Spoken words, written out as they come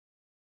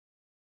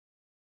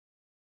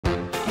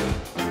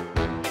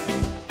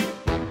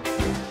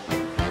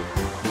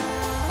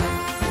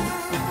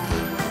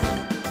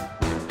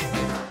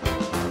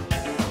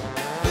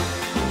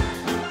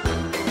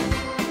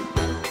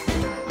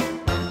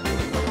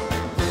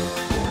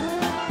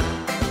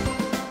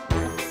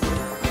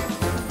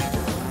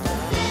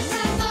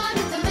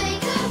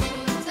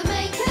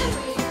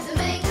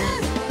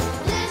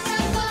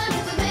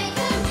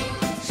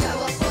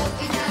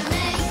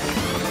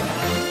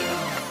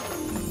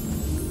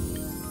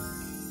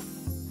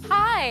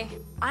Hi,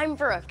 I'm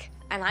Brooke,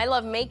 and I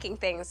love making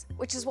things,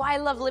 which is why I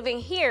love living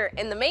here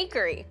in the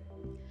Makery.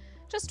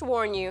 Just to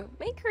warn you,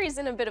 Makery's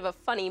in a bit of a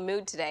funny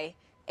mood today.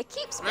 It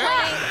keeps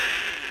playing...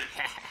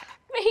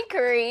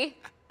 Makery!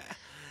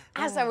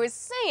 As I was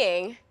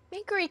saying,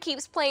 Makery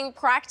keeps playing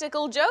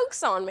practical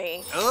jokes on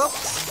me.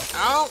 Oops.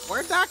 Oh,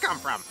 where'd that come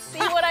from? See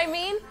what I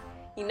mean?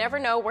 You never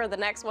know where the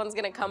next one's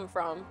gonna come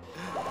from.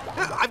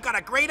 I've got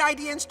a great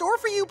idea in store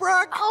for you,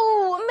 Brooke.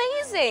 Oh,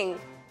 amazing!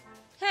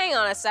 Hang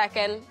on a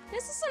second.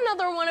 Is this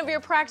another one of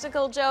your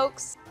practical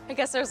jokes? I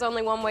guess there's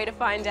only one way to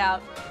find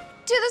out.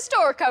 To the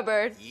store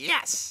cupboard.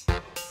 Yes.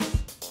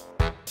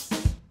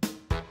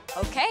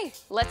 Okay,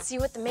 let's see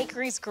what the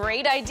Makery's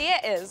great idea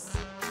is.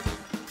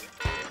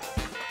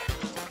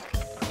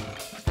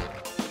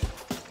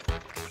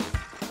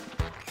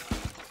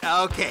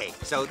 Okay,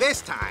 so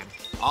this time,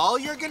 all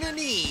you're gonna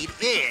need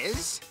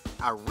is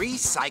a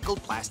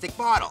recycled plastic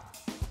bottle,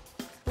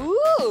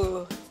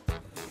 Ooh!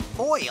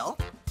 foil,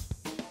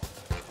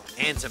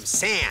 and some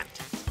sand.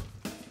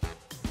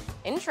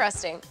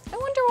 Interesting. I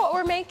wonder what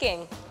we're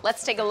making.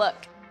 Let's take a look.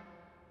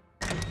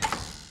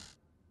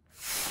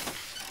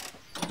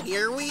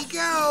 Here we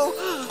go.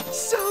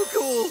 So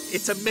cool.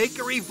 It's a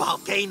Makery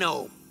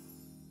volcano.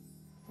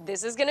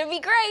 This is gonna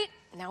be great.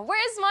 Now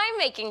where's my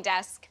making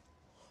desk?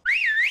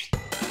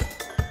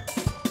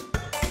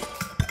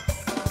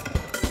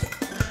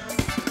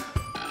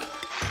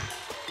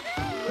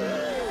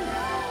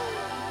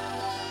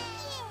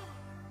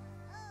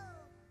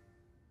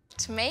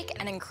 To make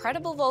an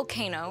incredible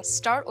volcano,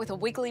 start with a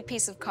wiggly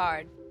piece of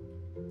card.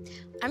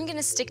 I'm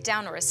gonna stick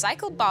down a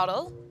recycled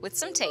bottle with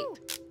some tape.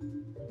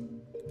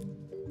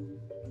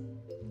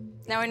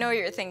 Now I know what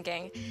you're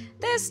thinking,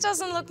 this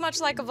doesn't look much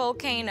like a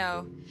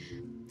volcano.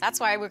 That's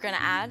why we're gonna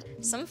add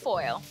some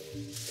foil.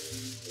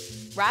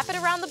 Wrap it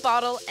around the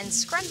bottle and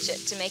scrunch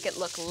it to make it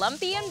look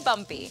lumpy and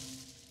bumpy.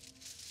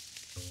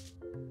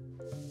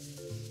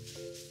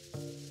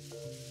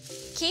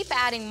 Keep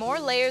adding more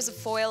layers of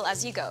foil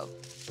as you go.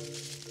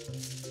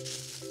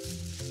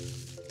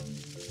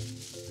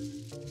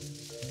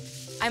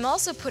 I'm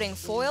also putting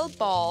foil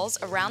balls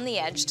around the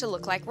edge to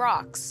look like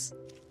rocks.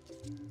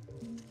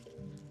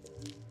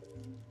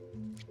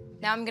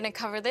 Now I'm gonna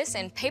cover this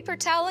in paper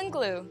towel and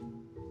glue.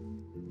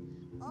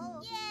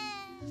 Oh.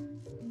 Yeah.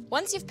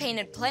 Once you've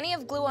painted plenty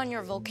of glue on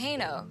your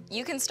volcano,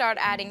 you can start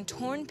adding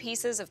torn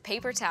pieces of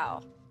paper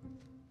towel.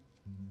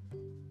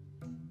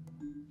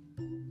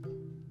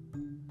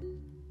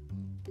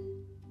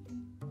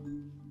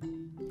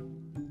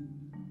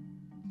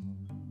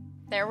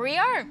 There we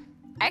are.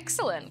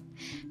 Excellent.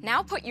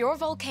 Now put your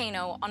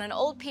volcano on an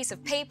old piece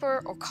of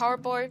paper or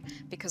cardboard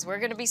because we're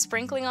gonna be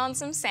sprinkling on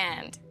some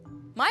sand.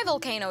 My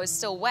volcano is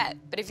still wet,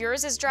 but if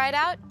yours is dried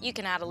out, you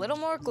can add a little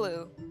more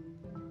glue.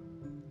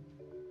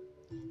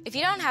 If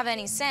you don't have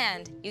any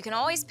sand, you can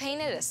always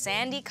paint it a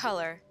sandy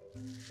color.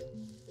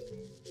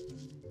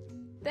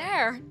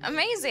 There,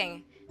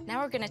 amazing.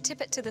 Now we're gonna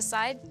tip it to the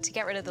side to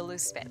get rid of the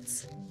loose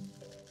bits.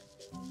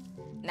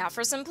 Now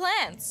for some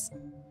plants.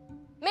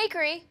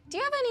 Makery, do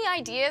you have any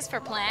ideas for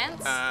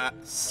plants?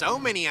 So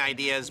many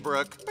ideas,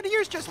 Brooke, but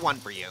here's just one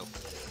for you.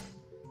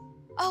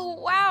 Oh,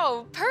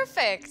 wow,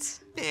 perfect.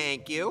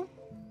 Thank you.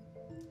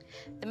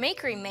 The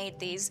Makery made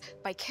these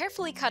by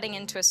carefully cutting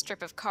into a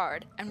strip of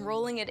card and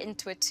rolling it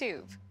into a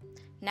tube.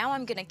 Now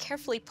I'm gonna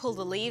carefully pull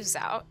the leaves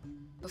out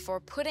before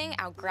putting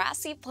our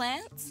grassy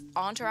plants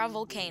onto our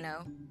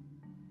volcano.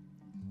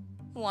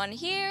 One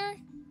here,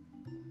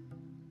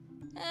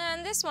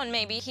 and this one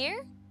maybe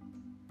here.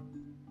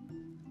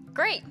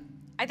 Great,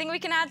 I think we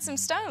can add some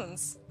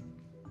stones.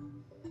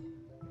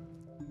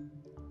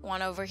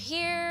 One over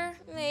here,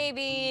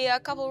 maybe a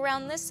couple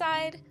around this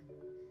side.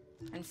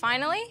 And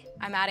finally,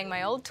 I'm adding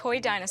my old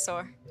toy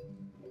dinosaur.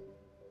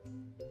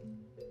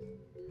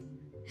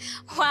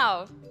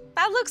 Wow,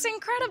 that looks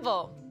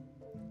incredible.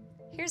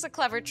 Here's a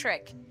clever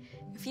trick.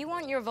 If you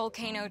want your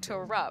volcano to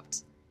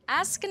erupt,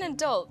 ask an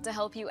adult to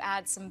help you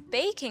add some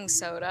baking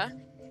soda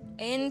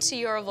into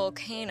your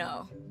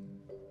volcano.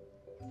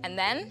 And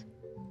then,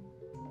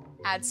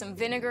 add some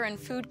vinegar and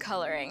food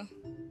coloring.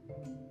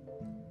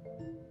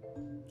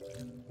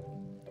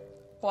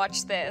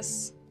 Watch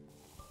this.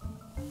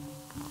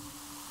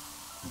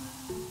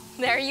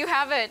 There you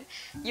have it,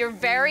 your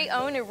very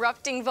own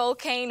erupting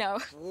volcano.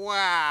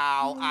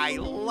 Wow, I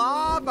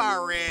love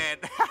a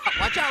red.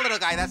 Watch out, little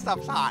guy, that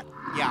stuff's hot.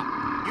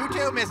 Yeah, you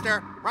too,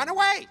 mister. Run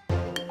away.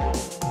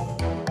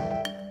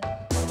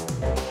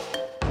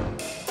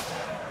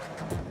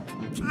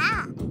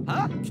 Ah.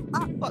 Huh?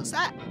 What's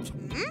that?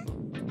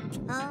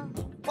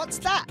 What's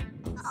that?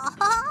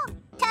 Oh,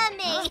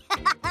 tummy.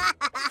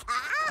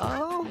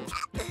 Oh,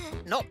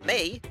 not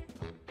me.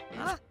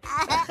 Huh?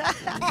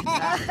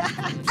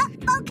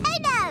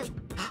 Volcano.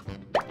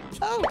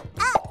 Oh.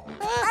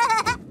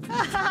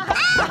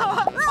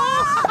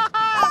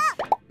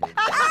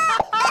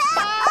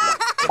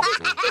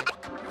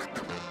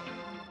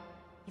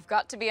 You've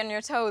got to be on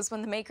your toes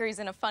when the Makery's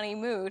in a funny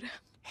mood.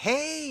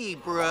 Hey,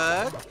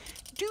 Brooke,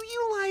 do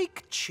you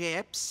like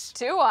chips?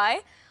 Do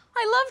I?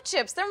 I love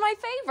chips, they're my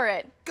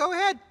favorite. Go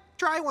ahead,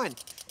 try one.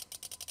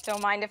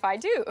 Don't mind if I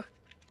do.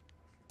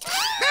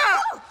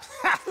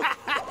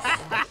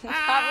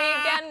 Got me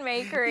again,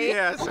 Makery.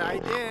 Yes, I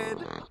did.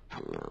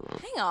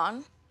 Hang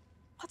on.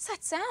 What's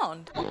that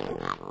sound?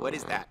 What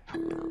is that?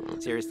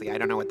 Seriously, I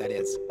don't know what that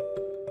is.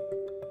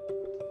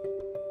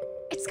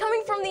 It's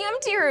coming from the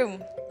empty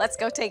room. Let's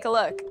go take a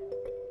look.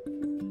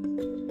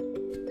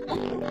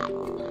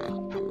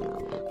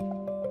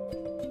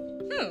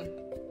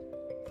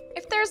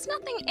 If there's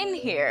nothing in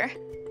here,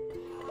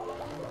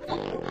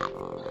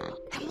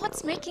 then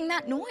what's making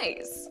that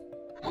noise?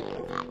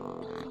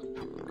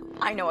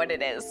 I know what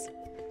it is.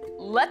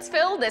 Let's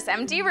fill this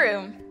empty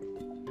room.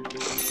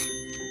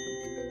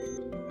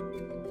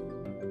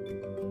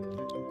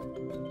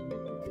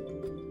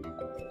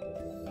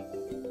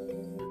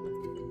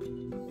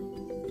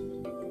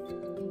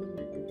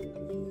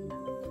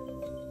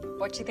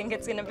 What do you think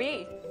it's gonna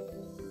be?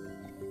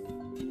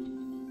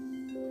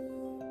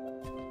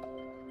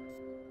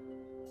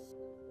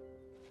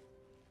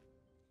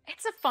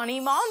 It's a funny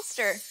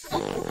monster.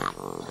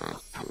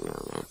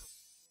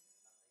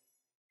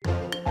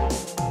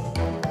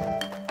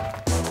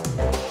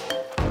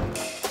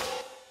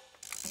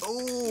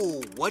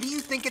 Oh, what do you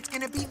think it's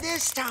gonna be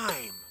this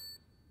time?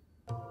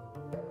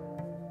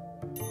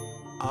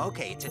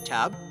 Okay, it's a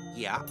tub.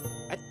 Yeah,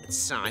 a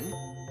sun.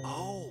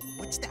 Oh,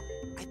 what's that?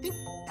 I think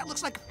that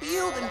looks like a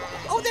field and...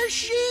 Oh, there's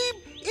sheep!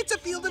 It's a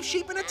field of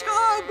sheep in a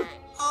tub!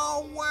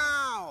 Oh,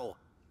 wow!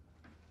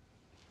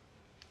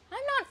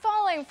 I'm not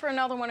falling for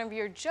another one of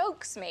your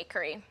jokes,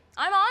 Makery.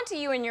 I'm on to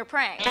you and your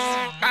pranks.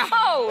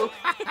 Oh!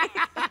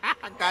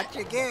 I got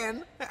you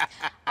again.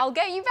 I'll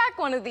get you back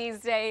one of these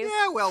days.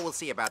 Yeah, well, we'll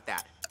see about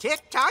that.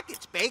 Tick-tock,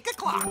 it's bake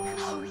o'clock.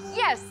 Oh,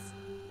 yes!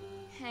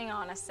 Hang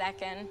on a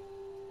second.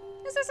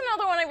 Is this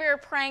another one of your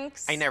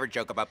pranks? I never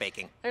joke about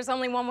baking. There's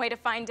only one way to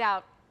find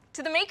out.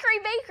 To the Makery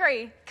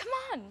Bakery. Come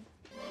on.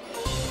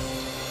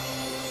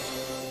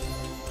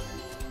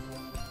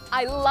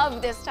 I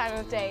love this time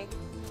of day.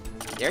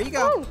 There you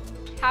go. Ooh,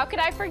 how could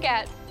I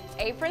forget?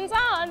 Aprons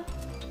on.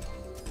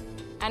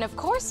 And of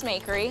course,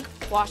 Makery,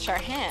 wash our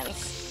hands.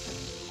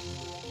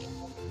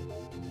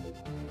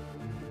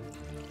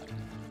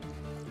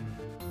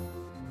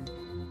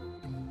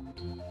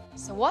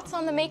 So what's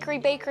on the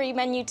Makery Bakery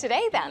menu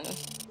today, then?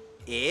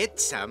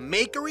 It's a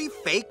Makery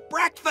fake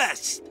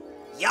breakfast.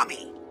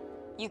 Yummy.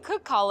 You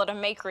could call it a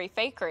Makery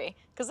Fakery,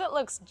 because it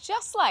looks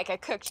just like a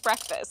cooked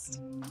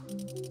breakfast.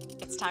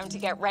 It's time to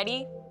get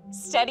ready,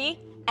 steady,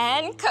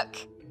 and cook.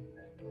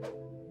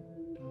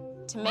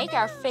 To make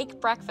our fake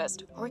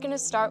breakfast, we're gonna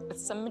start with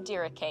some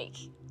Madeira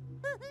cake.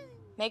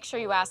 Make sure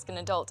you ask an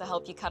adult to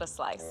help you cut a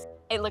slice.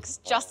 It looks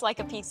just like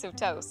a piece of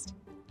toast.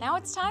 Now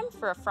it's time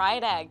for a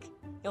fried egg.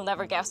 You'll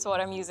never guess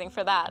what I'm using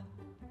for that.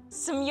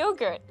 Some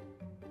yogurt.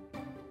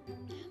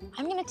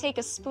 I'm gonna take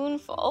a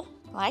spoonful,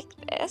 like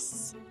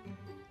this,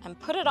 and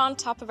put it on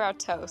top of our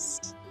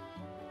toast.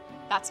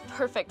 That's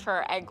perfect for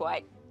our egg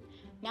white.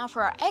 Now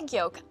for our egg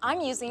yolk,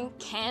 I'm using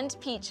canned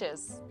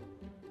peaches.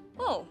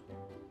 Oh,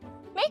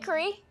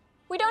 Makery,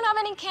 we don't have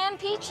any canned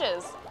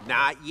peaches.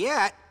 Not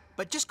yet,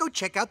 but just go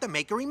check out the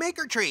Makery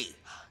Maker Tree.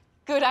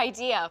 Good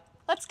idea.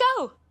 Let's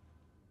go.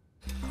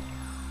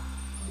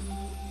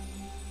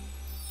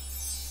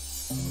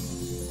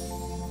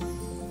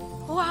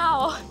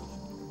 Wow,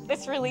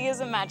 this really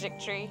is a magic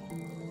tree.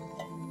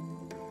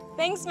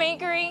 Thanks,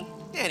 Makery.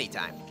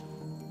 Anytime.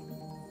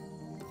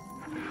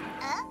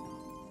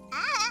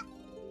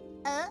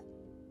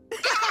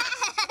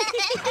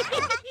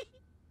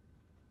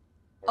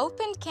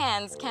 Opened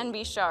cans can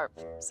be sharp,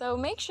 so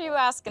make sure you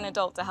ask an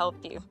adult to help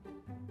you.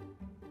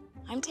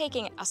 I'm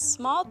taking a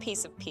small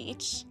piece of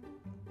peach,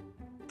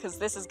 because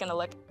this is gonna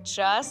look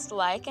just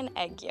like an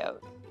egg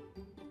yolk.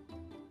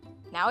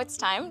 Now it's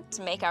time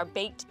to make our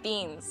baked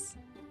beans.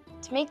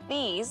 To make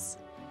these,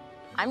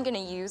 I'm gonna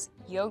use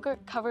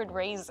yogurt-covered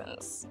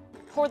raisins.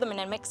 Pour them in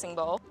a mixing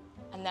bowl,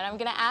 and then I'm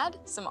gonna add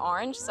some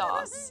orange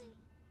sauce.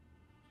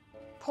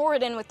 Pour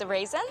it in with the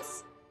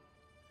raisins,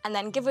 and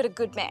then give it a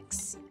good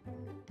mix.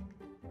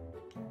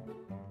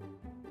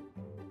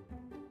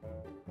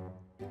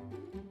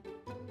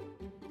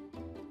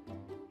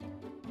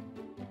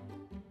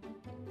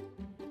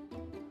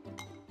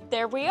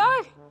 There we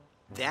are.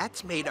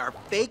 That's made our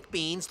fake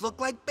beans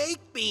look like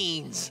baked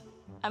beans.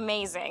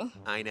 Amazing.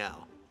 I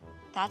know.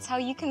 That's how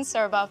you can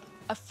serve up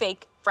a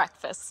fake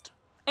breakfast.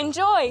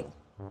 Enjoy!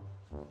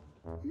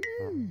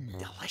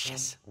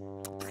 Delicious.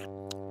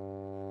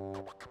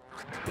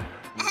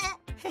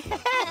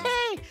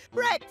 Hey,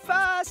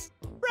 breakfast!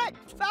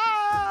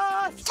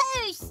 Breakfast!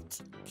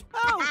 Toast!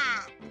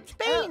 Oh,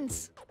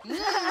 beans! Beans!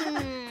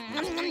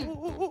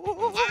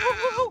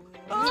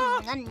 Oh,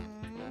 Eggs!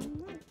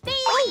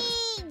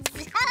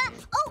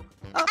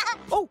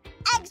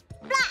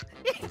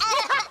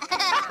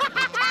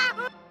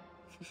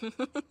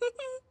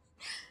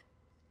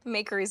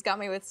 Makery's got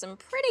me with some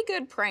pretty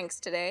good pranks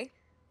today,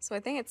 so I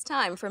think it's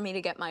time for me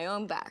to get my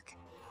own back.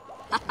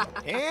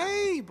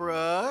 Hey,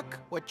 Brooke.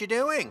 What you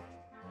doing?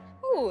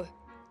 Ooh,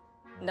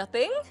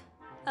 nothing?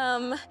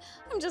 I'm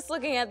just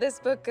looking at this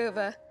book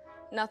of,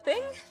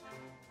 nothing.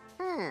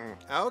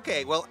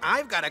 Okay, well,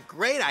 I've got a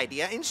great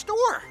idea in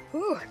store.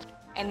 Ooh,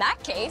 in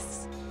that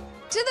case,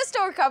 to the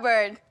store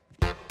cupboard.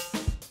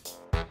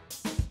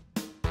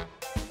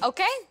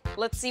 Okay,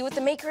 let's see what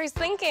the Makery's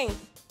thinking.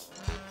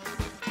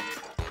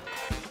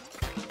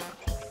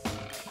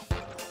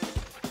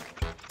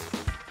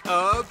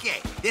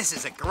 Okay, this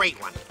is a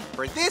great one.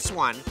 For this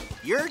one,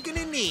 you're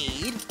gonna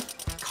need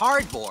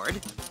cardboard,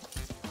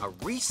 a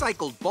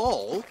recycled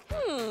bowl,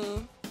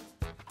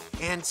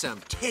 and some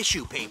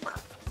tissue paper.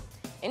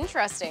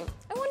 Interesting.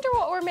 I wonder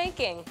what we're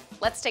making.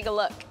 Let's take a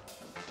look.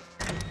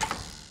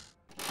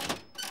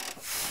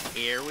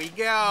 Here we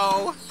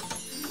go.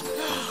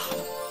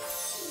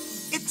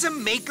 It's a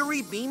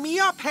Makery Beam Me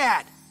Up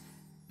hat.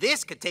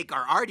 This could take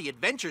our arty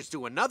adventures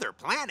to another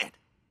planet.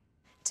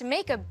 To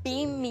make a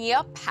Beam Me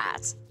Up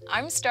hat,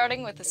 I'm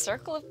starting with a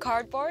circle of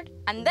cardboard,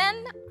 and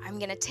then I'm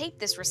gonna tape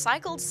this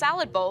recycled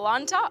salad bowl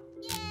on top.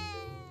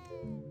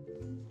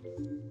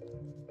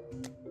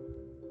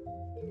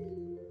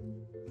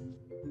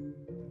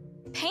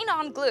 Paint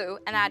on glue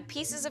and add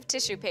pieces of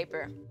tissue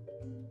paper.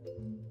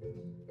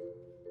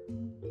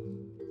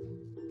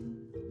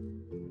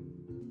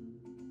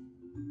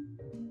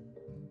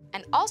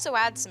 And also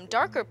add some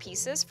darker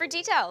pieces for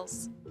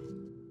details.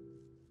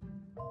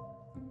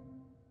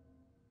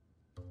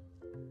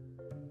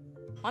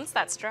 Once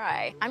that's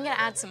dry, I'm gonna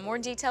add some more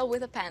detail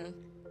with a pen.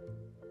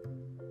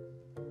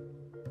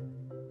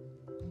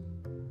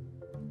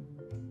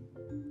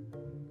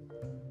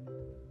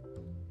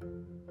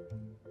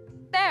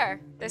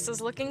 There, this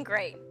is looking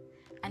great.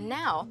 And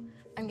now,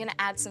 I'm gonna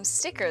add some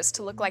stickers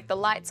to look like the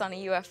lights on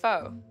a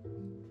UFO.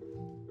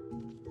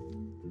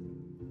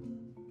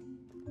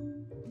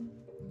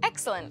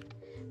 Excellent.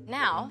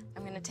 Now,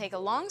 I'm gonna take a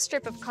long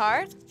strip of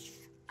card,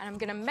 and I'm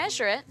gonna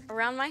measure it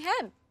around my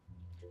head.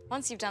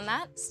 Once you've done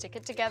that, stick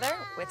it together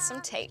with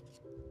some tape.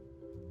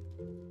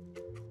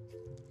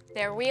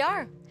 There we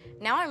are.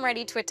 Now I'm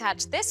ready to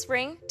attach this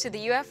ring to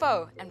the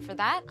UFO, and for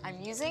that,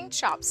 I'm using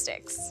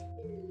chopsticks.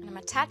 And I'm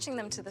attaching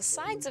them to the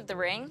sides of the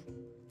ring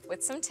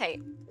with some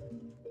tape.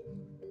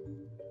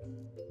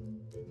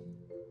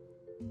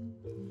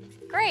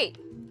 Great.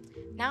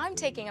 Now I'm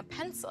taking a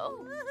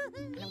pencil,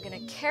 and I'm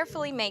gonna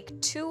carefully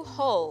make 2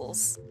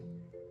 holes.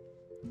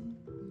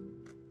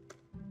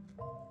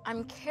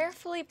 I'm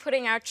carefully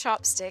putting our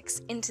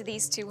chopsticks into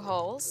these 2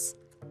 holes.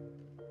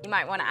 You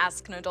might want to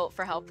ask an adult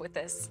for help with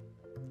this.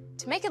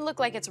 To make it look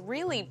like it's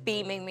really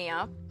beaming me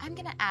up, I'm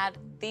gonna add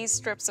these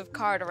strips of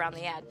card around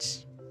the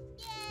edge.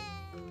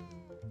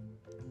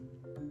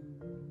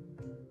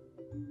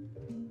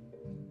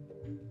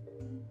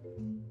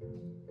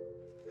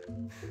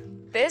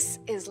 This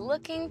is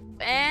looking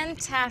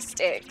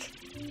fantastic.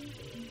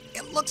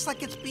 It looks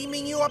like it's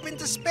beaming you up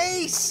into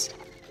space.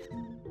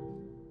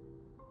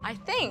 I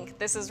think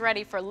this is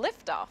ready for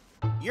liftoff.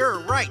 You're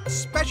right.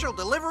 Special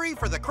delivery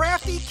for the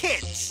crafty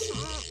kids.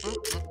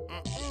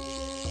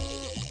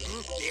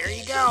 There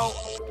you go.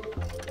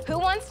 Who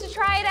wants to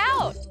try it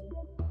out?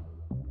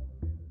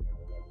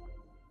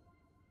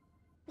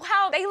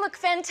 Wow, they look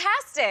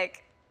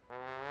fantastic.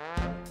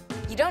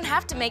 You don't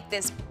have to make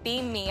this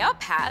Beam Me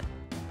Up hat.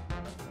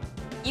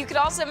 You could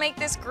also make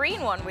this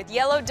green one with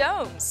yellow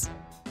domes.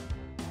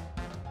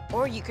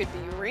 Or you could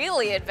be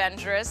really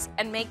adventurous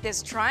and make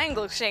this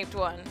triangle-shaped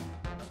one.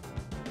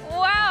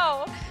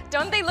 Wow,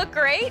 don't they look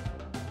great?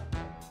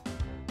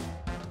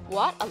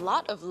 What a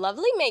lot of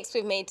lovely makes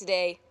we've made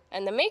today.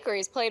 And the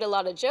Makery's played a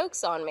lot of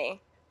jokes on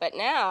me. But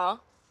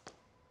now,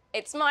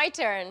 it's my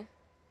turn.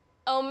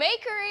 Oh,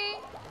 Makery!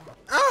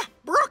 Ah,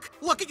 Brooke,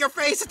 look at your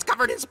face. It's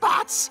covered in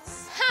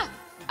spots. Ha!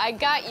 I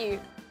got you.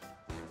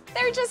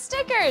 They're just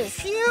stickers.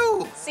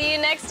 Phew. See you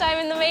next time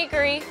in the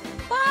Makery.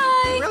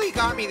 Bye! You really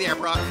got me there,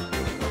 Brooke.